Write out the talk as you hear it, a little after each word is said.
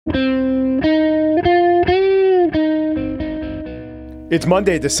It's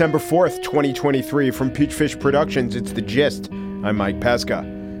Monday, December 4th, 2023. From Peachfish Productions, it's The Gist. I'm Mike Pesca.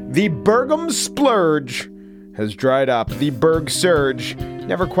 The Bergam splurge has dried up. The Berg surge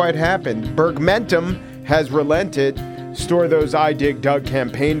never quite happened. Bergmentum has relented. Store those I Dig Doug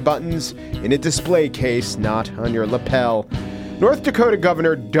campaign buttons in a display case, not on your lapel. North Dakota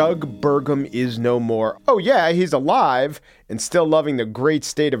Governor Doug Burgum is no more. Oh yeah, he's alive and still loving the great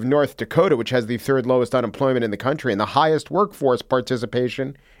state of North Dakota, which has the third lowest unemployment in the country and the highest workforce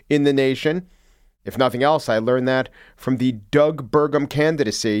participation in the nation. If nothing else, I learned that from the Doug Burgum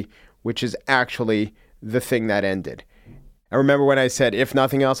candidacy, which is actually the thing that ended. I remember when I said, if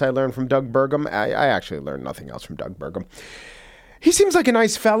nothing else I learned from Doug Burgum, I actually learned nothing else from Doug Burgum. He seems like a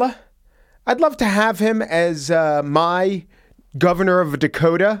nice fella. I'd love to have him as my governor of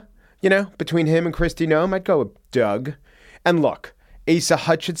Dakota, between him and Kristi Noem. I'd go with Doug. And look, Asa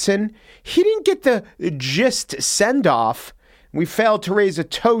Hutchinson, he didn't get the gist send-off. We failed to raise a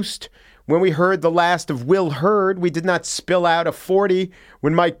toast when we heard the last of Will Hurd. We did not spill out a 40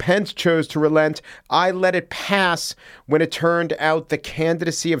 when Mike Pence chose to relent. I let it pass when it turned out the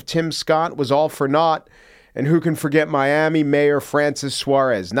candidacy of Tim Scott was all for naught. And who can forget Miami Mayor Francis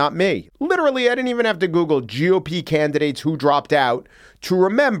Suarez? Not me. Literally, I didn't even have to Google GOP candidates who dropped out to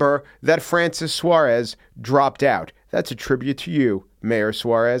remember that Francis Suarez dropped out. That's a tribute to you, Mayor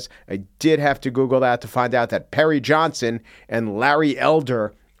Suarez. I did have to Google that to find out that Perry Johnson and Larry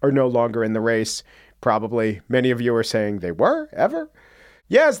Elder are no longer in the race. Probably many of you are saying they were, ever?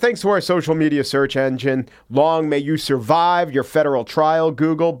 Yes, thanks to our social media search engine. Long may you survive your federal trial,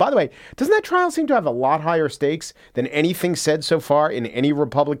 Google. By the way, doesn't that trial seem to have a lot higher stakes than anything said so far in any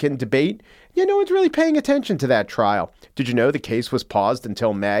Republican debate? No one's really paying attention to that trial. Did you know the case was paused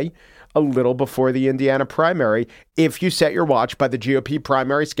until May? A little before the Indiana primary, if you set your watch by the GOP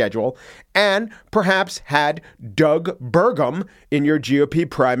primary schedule, and perhaps had Doug Burgum in your GOP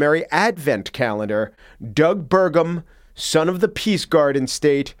primary advent calendar. Doug Burgum, son of the Peace Garden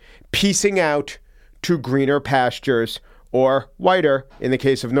state, piecing out to greener pastures, or whiter in the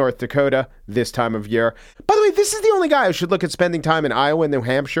case of North Dakota this time of year. By the way, this is the only guy who should look at spending time in Iowa and New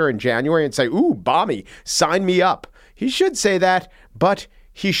Hampshire in January and say, ooh, balmy, sign me up. He should say that, but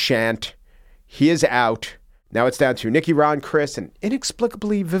he shan't. He is out. Now it's down to Nikki, Ron, Chris, and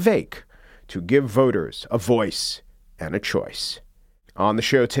inexplicably Vivek to give voters a voice and a choice. On the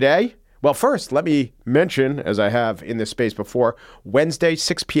show today, well, first, let me mention, as I have in this space before, Wednesday,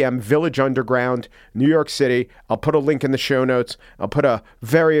 6 p.m., Village Underground, New York City. I'll put a link in the show notes. I'll put a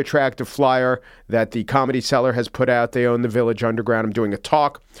very attractive flyer that the Comedy Cellar has put out. They own the Village Underground. I'm doing a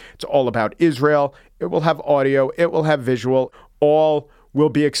talk. It's all about Israel. It will have audio. It will have visual. All will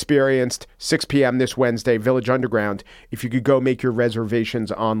be experienced 6 p.m. this Wednesday, Village Underground. If you could go make your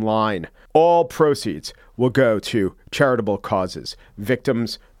reservations online. All proceeds will go to charitable causes,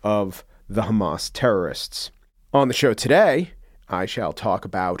 victims of the Hamas terrorists. On the show today, I shall talk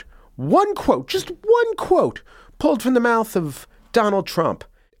about one quote, just one quote, pulled from the mouth of Donald Trump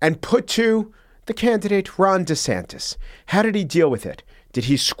and put to the candidate Ron DeSantis. How did he deal with it? Did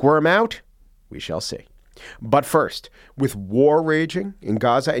he squirm out? We shall see. But first, with war raging in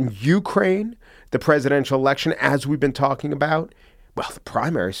Gaza and Ukraine, the presidential election, as we've been talking about, well, the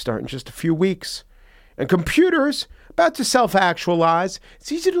primaries start in just a few weeks. And computers about to self-actualize.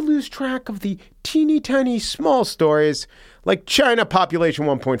 It's easy to lose track of the teeny tiny small stories like China population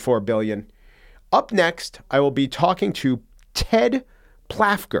 1.4 billion. Up next, I will be talking to Ted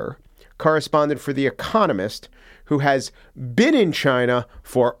Plafker, correspondent for The Economist, who has been in China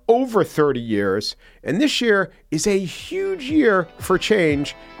for over 30 years. And this year is a huge year for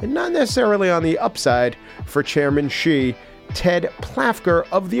change, and not necessarily on the upside for Chairman Xi. Ted Plafker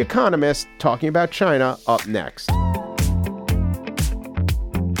of The Economist talking about China up next.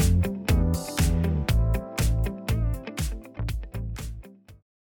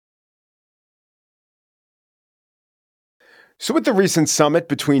 So with the recent summit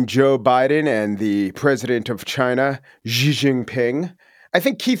between Joe Biden and the president of China, Xi Jinping, I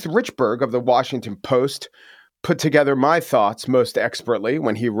think Keith Richburg of the Washington Post put together my thoughts most expertly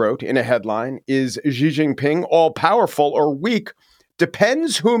when he wrote in a headline, "Is Xi Jinping all-powerful or weak?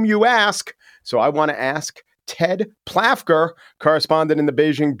 Depends whom you ask." So I want to ask Ted Plafker, correspondent in the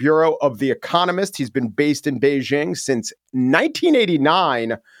Beijing Bureau of The Economist. He's been based in Beijing since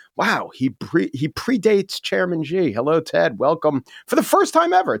 1989. Wow, he predates Chairman Xi. Hello, Ted. Welcome for the first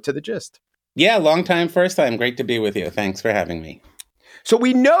time ever to The Gist. Yeah, long time, first time. Great to be with you. Thanks for having me. So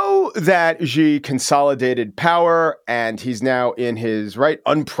we know that Xi consolidated power and he's now in his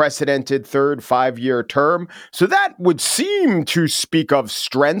unprecedented third 5-year term. So that would seem to speak of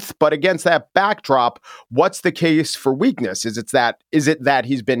strength. But against that backdrop, what's the case for weakness? Is it that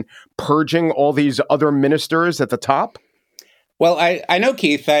he's been purging all these other ministers at the top? Well, I know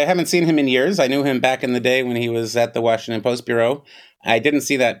Keith. I haven't seen him in years. I knew him back in the day when he was at the Washington Post Bureau. I didn't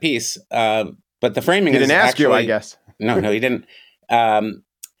see that piece. But the framing he didn't is ask actually, you, I guess. No, he didn't.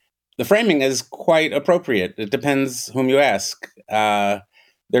 The framing is quite appropriate. It depends whom you ask. There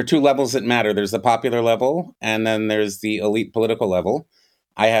are two levels that matter. There's the popular level, and then there's the elite political level.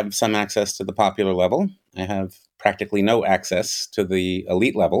 I have some access to the popular level. I have practically no access to the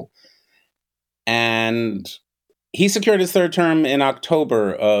elite level. And he secured his third term in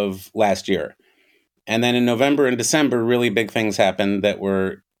October of last year. And then in November and December, really big things happened that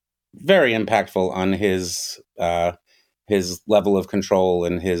were very impactful on his level of control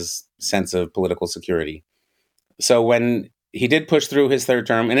and his sense of political security. So when he did push through his third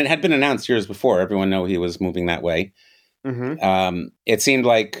term, and it had been announced years before, everyone knew he was moving that way. Mm-hmm. It seemed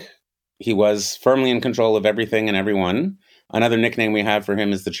like he was firmly in control of everything and everyone. Another nickname we have for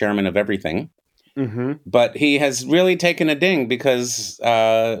him is the chairman of everything. Mm-hmm. But he has really taken a ding because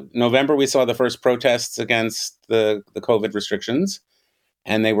November we saw the first protests against the COVID restrictions,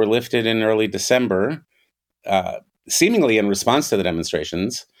 and they were lifted in early December, seemingly in response to the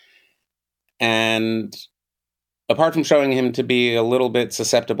demonstrations. And apart from showing him to be a little bit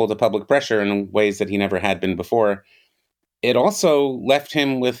susceptible to public pressure in ways that he never had been before, it also left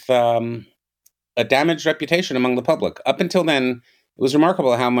him with a damaged reputation among the public. Up until then, it was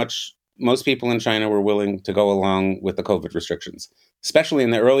remarkable how much most people in China were willing to go along with the COVID restrictions, especially in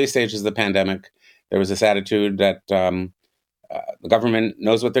the early stages of the pandemic. There was this attitude that the government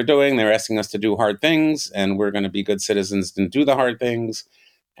knows what they're doing. They're asking us to do hard things, and we're going to be good citizens and do the hard things.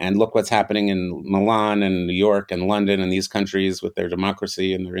 And look what's happening in Milan and New York and London and these countries with their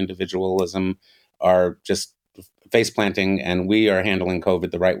democracy and their individualism are just face planting, and we are handling COVID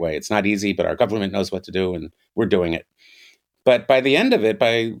the right way. It's not easy, but our government knows what to do, and we're doing it. But by the end of it,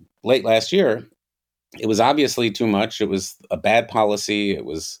 by late last year, it was obviously too much. It was a bad policy. It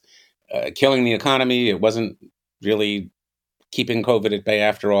was killing the economy. It wasn't really keeping COVID at bay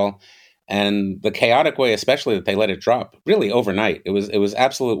after all. And the chaotic way, especially that they let it drop really overnight. It was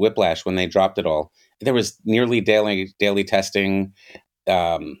absolute whiplash when they dropped it all. There was nearly daily testing.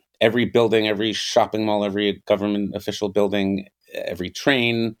 Every building, every shopping mall, every government official building, every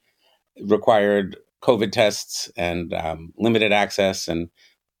train required COVID tests and limited access. And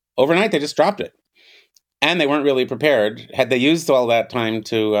overnight, they just dropped it. And they weren't really prepared. Had they used all that time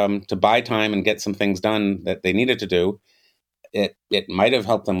to buy time and get some things done that they needed to do, it might have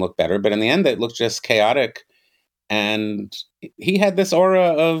helped them look better. But in the end, it looked just chaotic. And he had this aura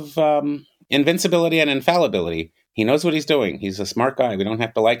of invincibility and infallibility. He knows what he's doing. He's a smart guy. We don't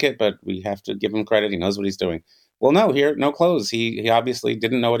have to like it, but we have to give him credit. He knows what he's doing. Well, no, no clothes. He obviously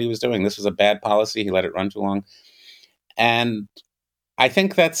didn't know what he was doing. This was a bad policy. He let it run too long. And I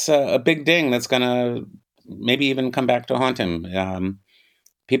think that's a big ding that's going to maybe even come back to haunt him.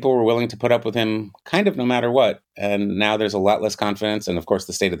 People were willing to put up with him kind of no matter what. And now there's a lot less confidence. And of course,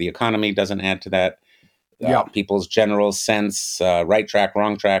 the state of the economy doesn't add to that. People's general sense, right track,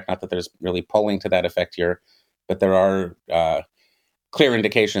 wrong track. Not that there's really polling to that effect here, but there are clear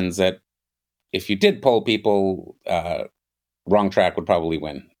indications that if you did poll people, wrong track would probably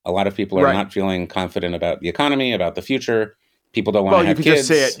win. A lot of people are not feeling confident about the economy, about the future. People don't want to have kids. Well, you can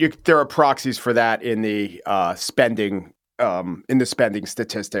just say it. There are proxies for that in the spending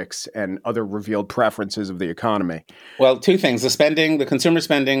statistics and other revealed preferences of the economy. Well, two things. The consumer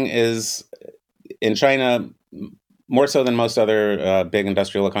spending is in China, more so than most other big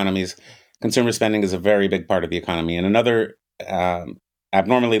industrial economies, consumer spending is a very big part of the economy. And another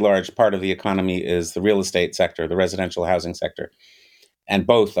abnormally large part of the economy is the real estate sector, the residential housing sector. And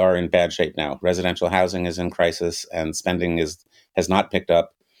both are in bad shape now. Residential housing is in crisis and spending has not picked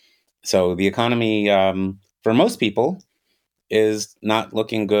up. So the economy, for most people, is not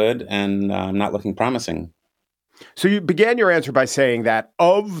looking good and not looking promising. So you began your answer by saying that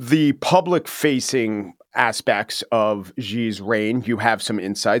of the public-facing aspects of Xi's reign, you have some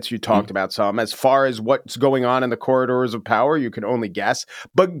insights. You talked about some. As far as what's going on in the corridors of power, you can only guess.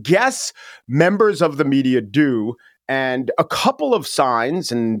 But guess members of the media do. And a couple of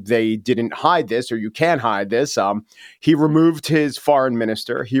signs, and they didn't hide this, or you can't hide this. He removed his foreign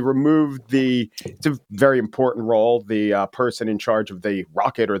minister. He removed it's a very important role, the person in charge of the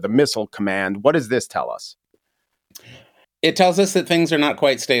rocket or the missile command. What does this tell us? It tells us that things are not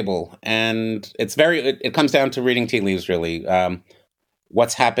quite stable. And it comes down to reading tea leaves, really.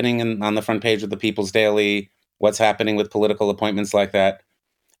 what's happening on the front page of the People's Daily, what's happening with political appointments like that.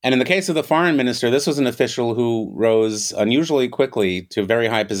 And in the case of the foreign minister, this was an official who rose unusually quickly to a very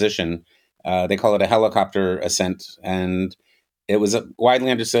high position. They call it a helicopter ascent. And it was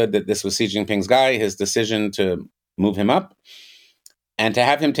widely understood that this was Xi Jinping's guy, his decision to move him up. And to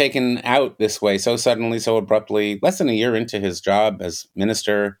have him taken out this way so suddenly, so abruptly, less than a year into his job as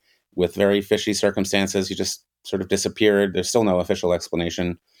minister with very fishy circumstances, he just sort of disappeared. There's still no official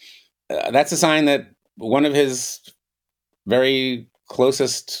explanation. That's a sign that one of his very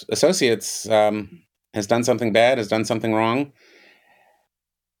closest associates has done something bad, has done something wrong.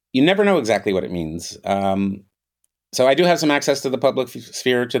 You never know exactly what it means. So I do have some access to the public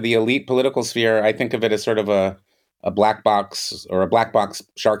sphere, to the elite political sphere. I think of it as sort of a black box or a black box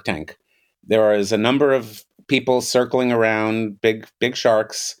Shark Tank. There is a number of people circling around big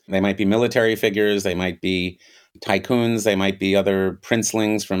sharks. They might be military figures. They might be tycoons. They might be other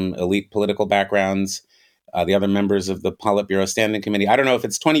princelings from elite political backgrounds. The other members of the Politburo Standing Committee. I don't know if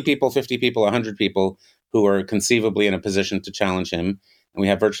it's 20 people, 50 people, 100 people who are conceivably in a position to challenge him. And we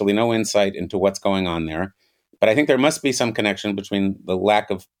have virtually no insight into what's going on there. But I think there must be some connection between the lack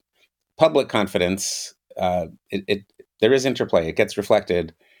of public confidence. There is interplay. It gets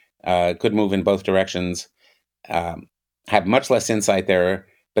reflected. Could move in both directions. Have much less insight there.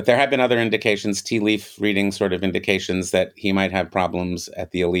 But there have been other indications, tea leaf reading sort of indications that he might have problems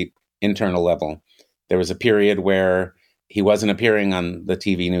at the elite internal level. There was a period where he wasn't appearing on the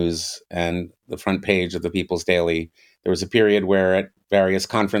TV news and the front page of the People's Daily. There was a period where at various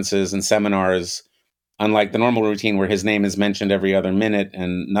conferences and seminars, unlike the normal routine where his name is mentioned every other minute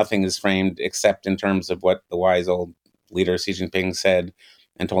and nothing is framed except in terms of what the wise old leader Xi Jinping said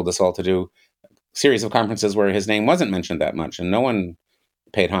and told us all to do, a series of conferences where his name wasn't mentioned that much and no one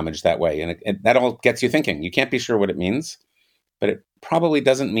paid homage that way. And that all gets you thinking. You can't be sure what it means, but it probably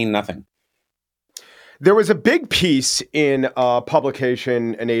doesn't mean nothing. There was a big piece in a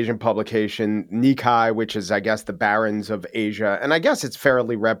publication, an Asian publication, Nikkei, which is, I guess, the Barons of Asia. And I guess it's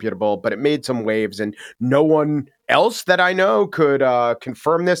fairly reputable, but it made some waves and no one else that I know could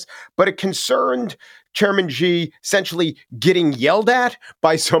confirm this. But it concerned Chairman Xi essentially getting yelled at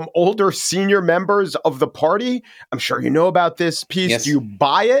by some older senior members of the party. I'm sure you know about this piece. Yes. Do you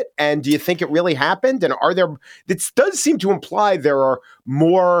buy it? And do you think it really happened? And this does seem to imply there are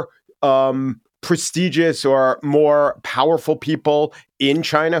more prestigious or more powerful people in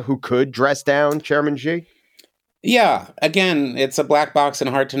China who could dress down Chairman Xi? Yeah, again, it's a black box and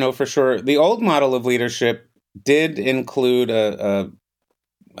hard to know for sure. The old model of leadership did include a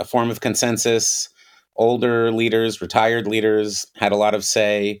form of consensus. Older leaders, retired leaders had a lot of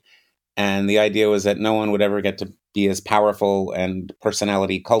say. And the idea was that no one would ever get to be as powerful and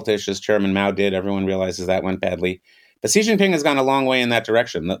personality cultish as Chairman Mao did. Everyone realizes that went badly. But Xi Jinping has gone a long way in that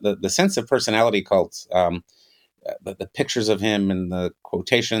direction. The sense of personality cults, the pictures of him and the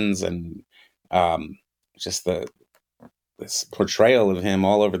quotations and just this portrayal of him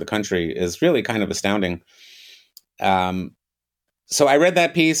all over the country is really kind of astounding. So I read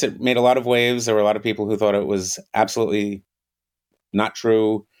that piece. It made a lot of waves. There were a lot of people who thought it was absolutely not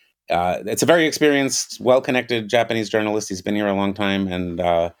true. It's a very experienced, well-connected Japanese journalist. He's been here a long time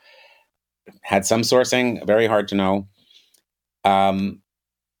and had some sourcing. Very hard to know.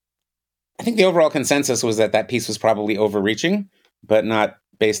 I think the overall consensus was that piece was probably overreaching, but not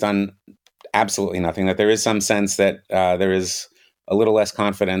based on absolutely nothing. That there is some sense that there is a little less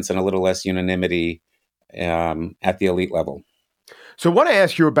confidence and a little less unanimity at the elite level. So I want to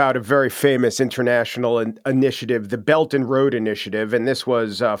ask you about a very famous international initiative, the Belt and Road Initiative. And this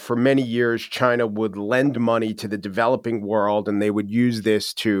was for many years, China would lend money to the developing world, and they would use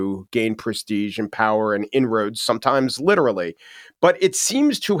this to gain prestige and power and inroads, sometimes literally. But it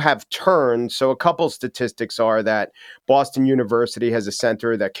seems to have turned. So a couple statistics are that Boston University has a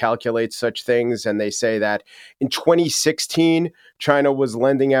center that calculates such things. And they say that in 2016, China was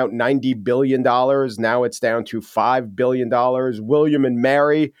lending out $90 billion. Now it's down to $5 billion. William and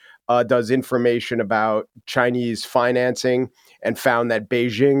Mary does information about Chinese financing and found that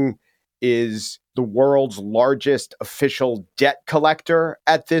Beijing is the world's largest official debt collector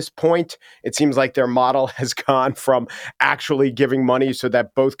at this point. It seems like their model has gone from actually giving money so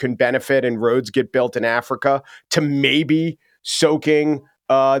that both can benefit and roads get built in Africa to maybe soaking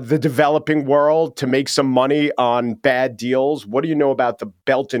the developing world to make some money on bad deals. What do you know about the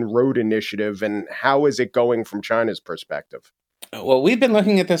Belt and Road Initiative, and how is it going from China's perspective? Well, we've been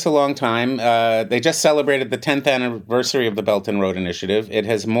looking at this a long time. They just celebrated the 10th anniversary of the Belt and Road Initiative. It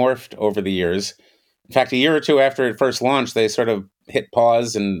has morphed over the years. In fact, a year or two after it first launched, they sort of hit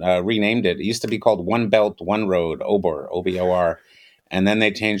pause and renamed it. It used to be called One Belt, One Road, OBOR, OBOR. and then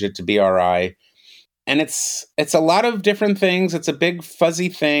they changed it to BRI. And it's a lot of different things. It's a big fuzzy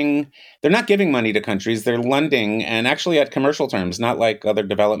thing. They're not giving money to countries. They're lending, and actually at commercial terms, not like other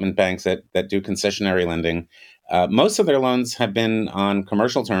development banks that do concessionary lending. Most of their loans have been on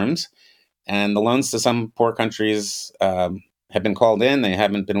commercial terms, and the loans to some poor countries have been called in. They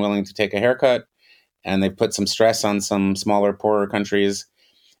haven't been willing to take a haircut, and they've put some stress on some smaller, poorer countries.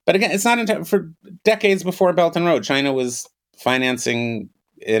 But again, it's not for decades before Belt and Road. China was financing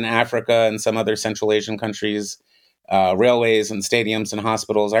in Africa and some other Central Asian countries, railways and stadiums and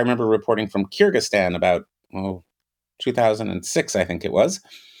hospitals. I remember reporting from Kyrgyzstan about 2006, I think it was.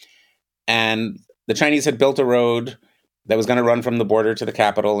 And the Chinese had built a road that was going to run from the border to the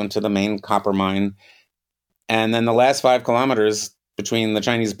capital and to the main copper mine. And then the last 5 kilometers between the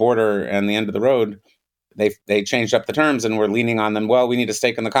Chinese border and the end of the road, they changed up the terms and were leaning on them. Well, we need a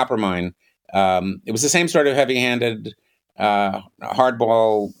stake in the copper mine. It was the same sort of heavy-handed,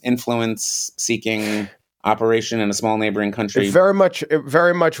 hardball influence-seeking operation in a small neighboring country. It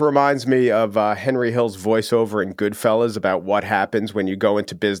very much reminds me of Henry Hill's voiceover in Goodfellas about what happens when you go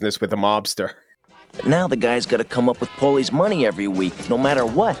into business with a mobster. Now the guy's got to come up with Paulie's money every week, no matter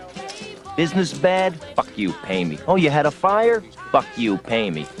what. Business bad? Fuck you, pay me. Oh, you had a fire? Fuck you, pay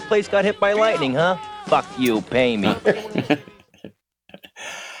me. Place got hit by lightning, huh? Fuck you, pay me.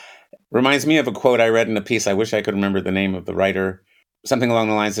 Reminds me of a quote I read in a piece. I wish I could remember the name of the writer. Something along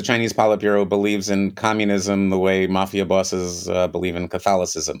the lines, the Chinese Politburo believes in communism the way mafia bosses believe in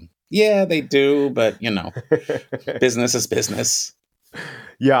Catholicism. Yeah, they do, but, business is business.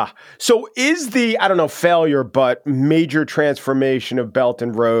 Yeah. So is the, I don't know, failure, but major transformation of Belt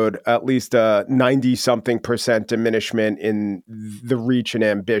and Road, at least a 90-something% diminishment in the reach and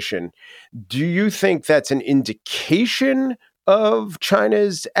ambition, do you think that's an indication of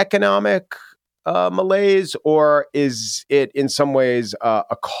China's economic malaise, or is it in some ways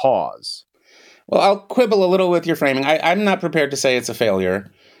a cause? Well, I'll quibble a little with your framing. I'm not prepared to say it's a failure.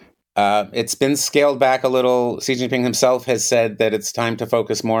 It's been scaled back a little. Xi Jinping himself has said that it's time to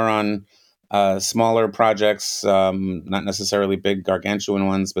focus more on smaller projects, not necessarily big gargantuan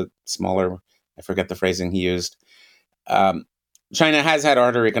ones, but smaller. I forget the phrasing he used. China has had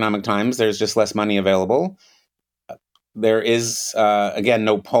harder economic times. There's just less money available. There is, again,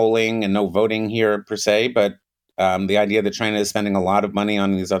 no polling and no voting here per se, but the idea that China is spending a lot of money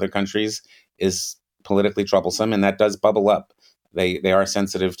on these other countries is politically troublesome, and that does bubble up. They are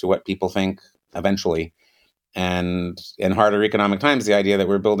sensitive to what people think eventually. And in harder economic times, the idea that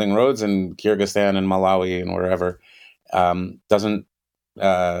we're building roads in Kyrgyzstan and Malawi and wherever doesn't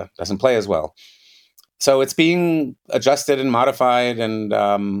play as well. So it's being adjusted and modified, and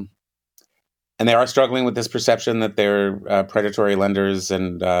they are struggling with this perception that they're predatory lenders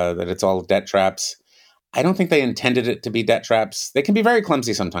and that it's all debt traps. I don't think they intended it to be debt traps. They can be very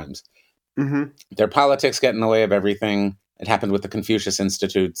clumsy sometimes. Mm-hmm. Their politics get in the way of everything. It happened with the Confucius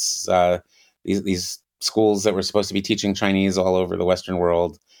Institutes, these schools that were supposed to be teaching Chinese all over the Western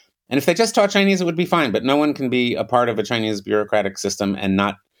world. And if they just taught Chinese, it would be fine. But no one can be a part of a Chinese bureaucratic system and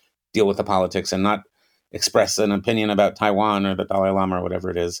not deal with the politics and not express an opinion about Taiwan or the Dalai Lama or whatever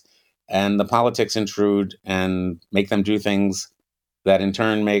it is. And the politics intrude and make them do things that in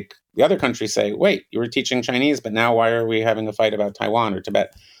turn make the other countries say, wait, you were teaching Chinese, but now why are we having a fight about Taiwan or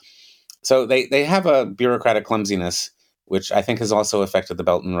Tibet? So they have a bureaucratic clumsiness, which I think has also affected the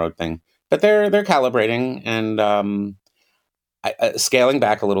Belt and Road thing. But they're calibrating and scaling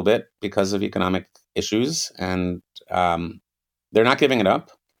back a little bit because of economic issues, and they're not giving it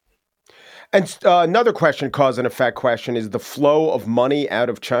up. And another question, cause and effect question, is the flow of money out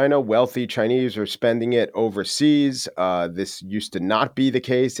of China. Wealthy Chinese are spending it overseas. This used to not be the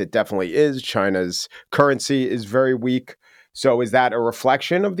case. It definitely is. China's currency is very weak. So is that a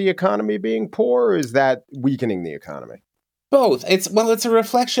reflection of the economy being poor, or is that weakening the economy? Both. It's a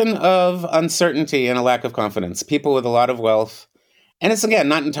reflection of uncertainty and a lack of confidence. People with a lot of wealth, and it's, again,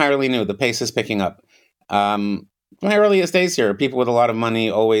 not entirely new. The pace is picking up. My earliest days here, people with a lot of money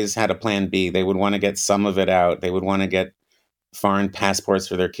always had a plan B. They would want to get some of it out. They would want to get foreign passports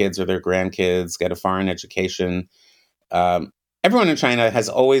for their kids or their grandkids, get a foreign education. Everyone in China has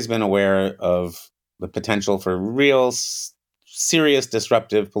always been aware of the potential for real serious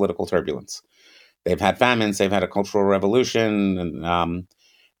disruptive political turbulence. They've had famines, they've had a cultural revolution,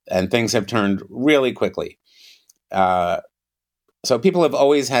 and things have turned really quickly. So people have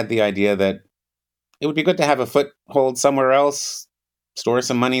always had the idea that it would be good to have a foothold somewhere else, store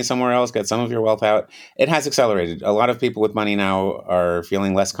some money somewhere else, get some of your wealth out. It has accelerated. A lot of people with money now are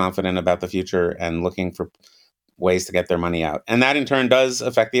feeling less confident about the future and looking for ways to get their money out. And that in turn does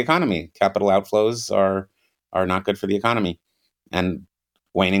affect the economy. Capital outflows are not good for the economy. And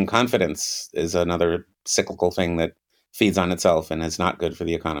waning confidence is another cyclical thing that feeds on itself and is not good for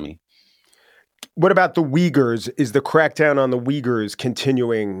the economy. What about the Uyghurs? Is the crackdown on the Uyghurs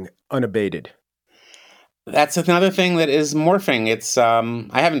continuing unabated? That's another thing that is morphing. It's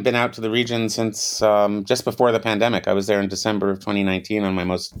I haven't been out to the region since just before the pandemic. I was there in December of 2019 on my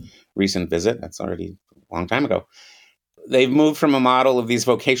most recent visit. That's already a long time ago. They've moved from a model of these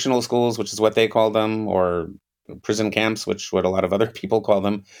vocational schools, which is what they call them, or prison camps, which what a lot of other people call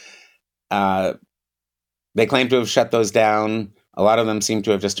them. They claim to have shut those down. A lot of them seem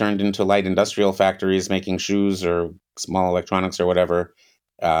to have just turned into light industrial factories making shoes or small electronics or whatever.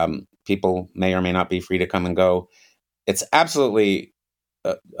 People may or may not be free to come and go. It's absolutely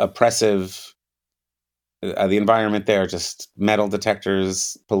oppressive. The environment there, just metal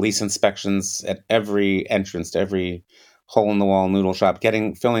detectors, police inspections at every entrance to every hole-in-the-wall noodle shop.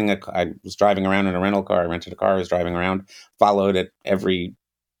 I was driving around in a rental car. I rented a car. I was driving around, followed at every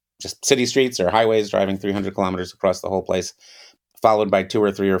just city streets or highways, driving 300 kilometers across the whole place, followed by 2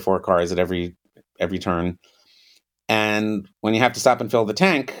 or 3 or 4 cars at every turn. And when you have to stop and fill the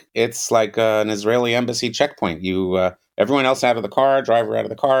tank, it's like an Israeli embassy checkpoint. Everyone else out of the car, driver out of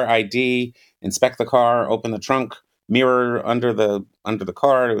the car, ID, inspect the car, open the trunk, mirror under the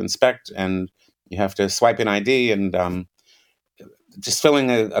car to inspect, and you have to swipe an ID. And just filling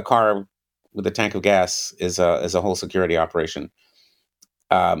a car with a tank of gas is a whole security operation.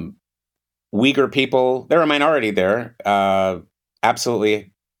 Uyghur people, they're a minority there.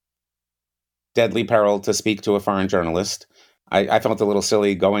 Absolutely deadly peril to speak to a foreign journalist. I felt a little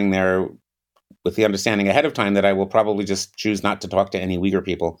silly going there with the understanding ahead of time that I will probably just choose not to talk to any Uyghur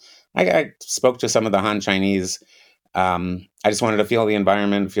people. I spoke to some of the Han Chinese. I just wanted to feel the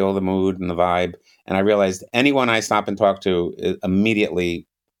environment, feel the mood and the vibe. And I realized anyone I stop and talk to immediately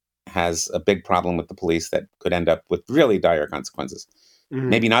has a big problem with the police that could end up with really dire consequences. Mm-hmm.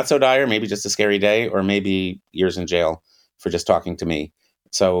 Maybe not so dire, maybe just a scary day, or maybe years in jail for just talking to me.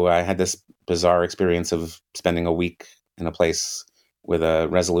 So I had this bizarre experience of spending a week in a place with a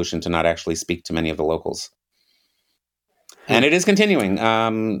resolution to not actually speak to many of the locals. And it is continuing.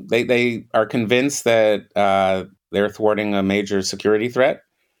 They are convinced that they're thwarting a major security threat.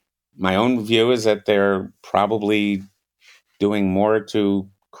 My own view is that they're probably doing more to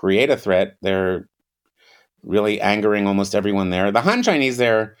create a threat. They're really angering almost everyone there. The Han Chinese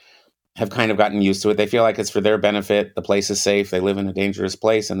there have kind of gotten used to it. They feel like it's for their benefit. The place is safe. They live in a dangerous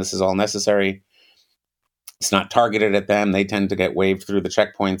place, and this is all necessary. It's not targeted at them. They tend to get waved through the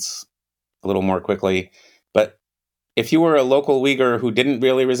checkpoints a little more quickly. But if you were a local Uyghur who didn't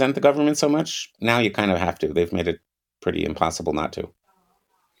really resent the government so much, now you kind of have to. They've made it pretty impossible not to.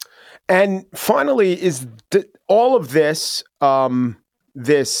 And finally, is all of this,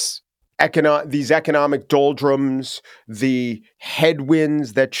 these economic doldrums, the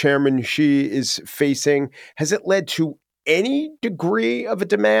headwinds that Chairman Xi is facing, has it led to any degree of a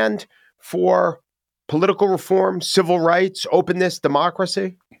demand for political reform, civil rights, openness,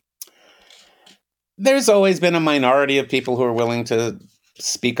 democracy? There's always been a minority of people who are willing to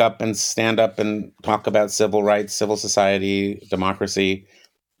speak up and stand up and talk about civil rights, civil society, democracy.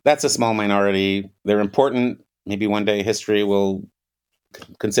 That's a small minority. They're important. Maybe one day history will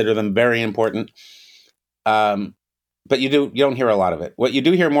consider them very important. But you don't hear a lot of it. What you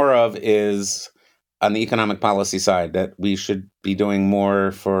do hear more of is on the economic policy side, that we should be doing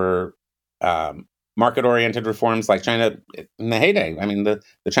more for market-oriented reforms like China in the heyday. I mean, the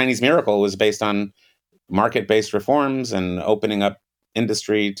Chinese miracle was based on market-based reforms and opening up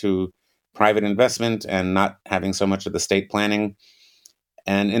industry to private investment and not having so much of the state planning.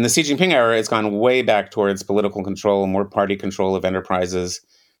 And in the Xi Jinping era, it's gone way back towards political control, more party control of enterprises,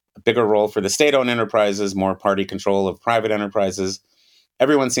 a bigger role for the state-owned enterprises, more party control of private enterprises.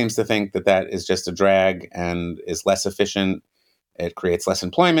 Everyone seems to think that that is just a drag and is less efficient. It creates less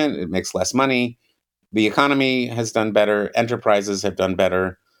employment. It makes less money. The economy has done better. Enterprises have done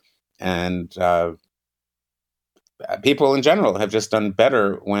better. And people in general have just done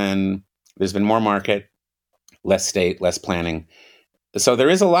better when there's been more market, less state, less planning. So there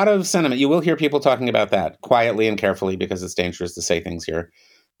is a lot of sentiment. You will hear people talking about that quietly and carefully because it's dangerous to say things here.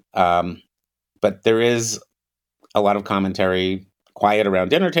 But there is a lot of commentary, quiet around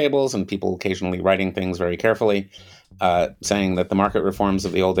dinner tables, and people occasionally writing things very carefully, saying that the market reforms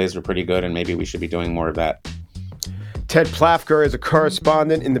of the old days were pretty good and maybe we should be doing more of that. Ted Plafker is a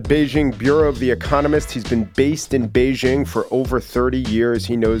correspondent in the Beijing Bureau of The Economist. He's been based in Beijing for over 30 years.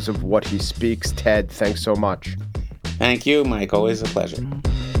 He knows of what he speaks. Ted, thanks so much. Thank you, Mike. Always a pleasure.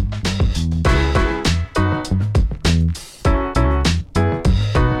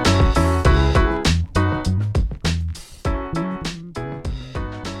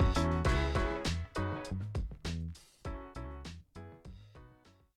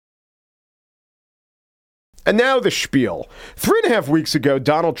 And now the spiel. 3.5 weeks ago,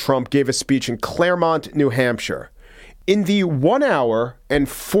 Donald Trump gave a speech in Claremont, New Hampshire. In the 1 hour and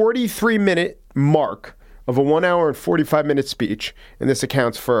 43 minute mark of a 1 hour and 45 minute speech, and this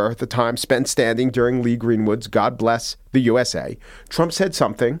accounts for the time spent standing during Lee Greenwood's God Bless the USA, Trump said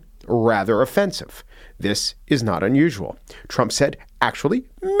something rather offensive. This is not unusual. Trump said, actually,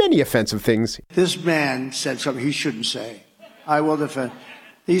 many offensive things. This man said something he shouldn't say. I will defend.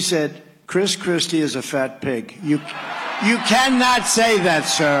 He said, Chris Christie is a fat pig. You cannot say that,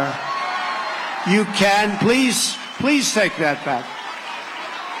 sir. You can. Please take that back.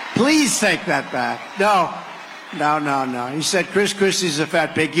 Please take that back. No. He said Chris Christie's a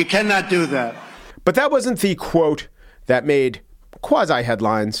fat pig. You cannot do that. But that wasn't the quote that made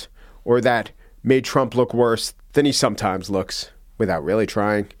quasi-headlines or that made Trump look worse than he sometimes looks without really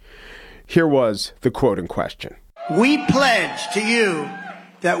trying. Here was the quote in question. We pledge to you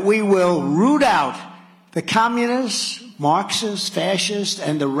that we will root out the communists, Marxists, fascists,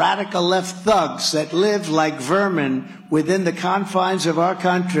 and the radical left thugs that live like vermin within the confines of our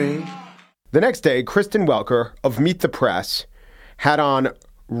country. The next day, Kristen Welker of Meet the Press had on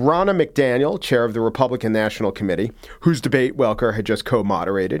Ronna McDaniel, chair of the Republican National Committee, whose debate Welker had just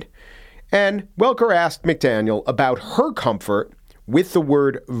co-moderated. And Welker asked McDaniel about her comfort with the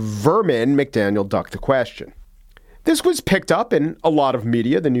word vermin. McDaniel ducked the question. This was picked up in a lot of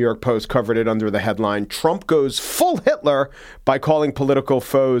media. The New York Post covered it under the headline, Trump goes full Hitler by calling political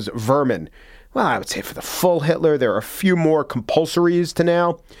foes vermin. Well, I would say for the full Hitler, there are a few more compulsories to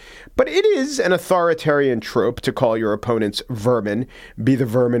now. But it is an authoritarian trope to call your opponents vermin, be the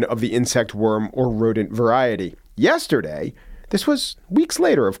vermin of the insect, worm, or rodent variety. Yesterday, this was weeks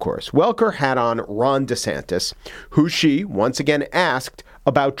later, of course, Welker had on Ron DeSantis, who she once again asked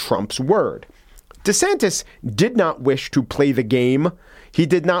about Trump's word. DeSantis did not wish to play the game. He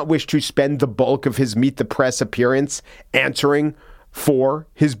did not wish to spend the bulk of his Meet the Press appearance answering for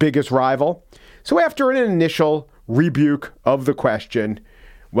his biggest rival. So after an initial rebuke of the question,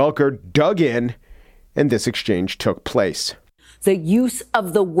 Welker dug in, and this exchange took place. The use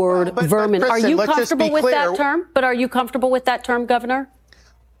of the word vermin. Kristen, are you comfortable with that term? But are you comfortable with that term, Governor?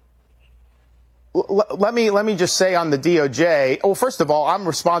 Let me just say on the DOJ. Well, first of all, I'm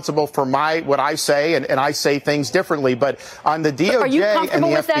responsible for what I say, and I say things differently. But on the DOJ are you comfortable and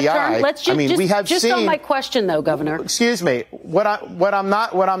the with FBI, that term? Let's just, we have just seen. on my question, though, Governor. Excuse me. What I'm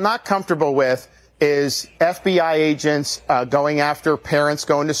not comfortable with is FBI agents going after parents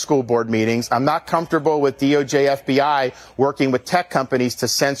going to school board meetings. I'm not comfortable with DOJ, FBI working with tech companies to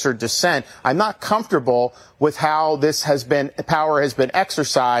censor dissent. I'm not comfortable with how power has been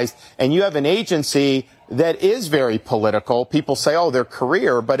exercised. And you have an agency that is very political. People say, oh, their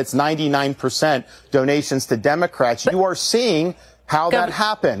career, but it's 99% donations to Democrats. You are seeing how that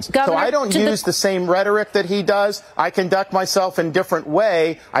happens. Governor, so I don't use the same rhetoric that he does. I conduct myself in a different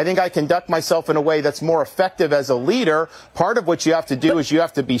way. I think I conduct myself in a way that's more effective as a leader. Part of what you have to do is you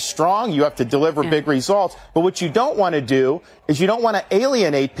have to be strong. You have to deliver big results. But what you don't want to do is you don't want to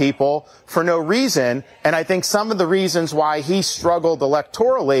alienate people for no reason. And I think some of the reasons why he struggled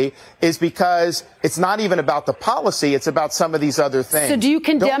electorally is because it's not even about the policy. It's about some of these other things. So do you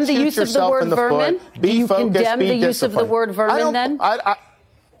condemn the use of the word vermin? Do you condemn the use of the word vermin then? I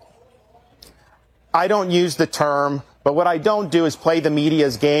don't use the term, but what I don't do is play the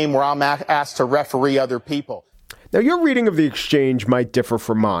media's game where I'm asked to referee other people. Now, your reading of the exchange might differ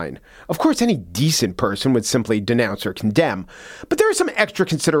from mine. Of course, any decent person would simply denounce or condemn. But there are some extra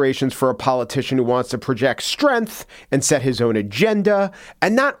considerations for a politician who wants to project strength and set his own agenda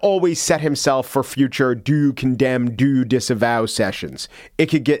and not always set himself for future do you condemn, do you disavow sessions. It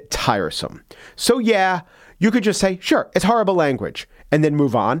could get tiresome. So, yeah, you could just say, sure, it's horrible language, and then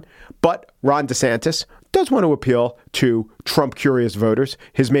move on. But Ron DeSantis does want to appeal to Trump-curious voters.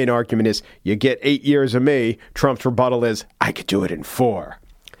 His main argument is, you get 8 years of me. Trump's rebuttal is, I could do it in 4.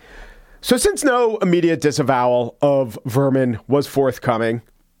 So since no immediate disavowal of vermin was forthcoming,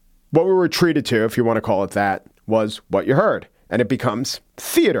 what we were treated to, if you want to call it that, was what you heard. And it becomes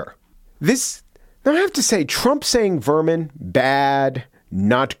theater. Now I have to say, Trump saying vermin, bad,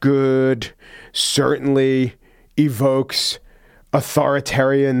 not good, certainly evokes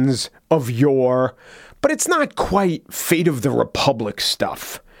authoritarians of yore, but it's not quite fate of the republic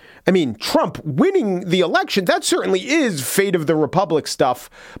stuff. I mean, Trump winning the election, that certainly is fate of the republic stuff.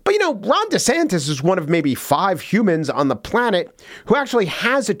 But, Ron DeSantis is one of maybe 5 humans on the planet who actually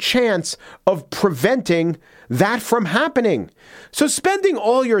has a chance of preventing that from happening. So spending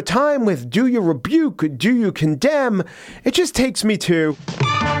all your time with do you rebuke, do you condemn, it just takes me to...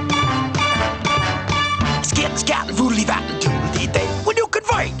 Skit, scat, foodly, fat, and toodly, they. When you can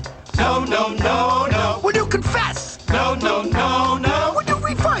fight. No. When you can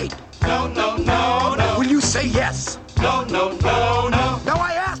Yes. No, no, no, no. No,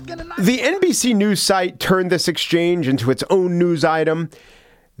 I ask in a nice... The NBC News site turned this exchange into its own news item.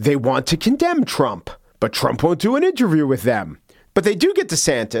 They want to condemn Trump, but Trump won't do an interview with them. But they do get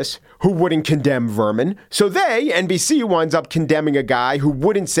DeSantis, who wouldn't condemn vermin. So NBC, winds up condemning a guy who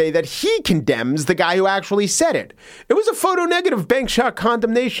wouldn't say that he condemns the guy who actually said it. It was a photo-negative bank shot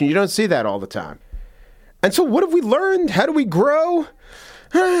condemnation. You don't see that all the time. And so what have we learned? How do we grow?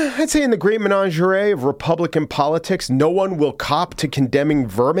 I'd say in the great menagerie of Republican politics, no one will cop to condemning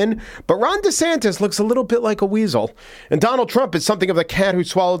vermin, but Ron DeSantis looks a little bit like a weasel. And Donald Trump is something of the cat who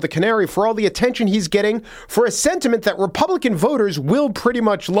swallowed the canary for all the attention he's getting for a sentiment that Republican voters will pretty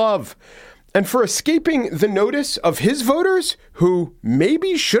much love. And for escaping the notice of his voters, who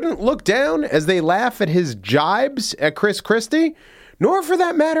maybe shouldn't look down as they laugh at his jibes at Chris Christie, nor for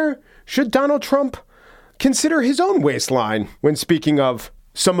that matter, should Donald Trump consider his own waistline when speaking of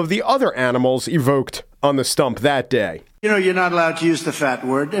some of the other animals evoked on the stump that day. You know, you're not allowed to use the fat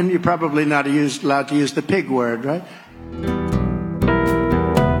word, and you're probably not allowed to use the pig word, right?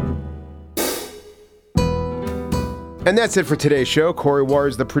 And that's it for today's show. Corey Warr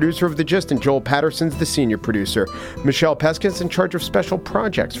is the producer of The Gist, and Joel Patterson's the senior producer. Michelle Peskin's in charge of special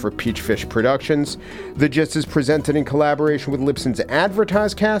projects for Peachfish Productions. The Gist is presented in collaboration with Libsyn's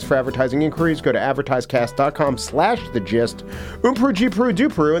AdvertiseCast. For advertising inquiries, go to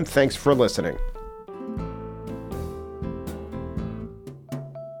advertisecast.com/thegist. Peru, and thanks for listening.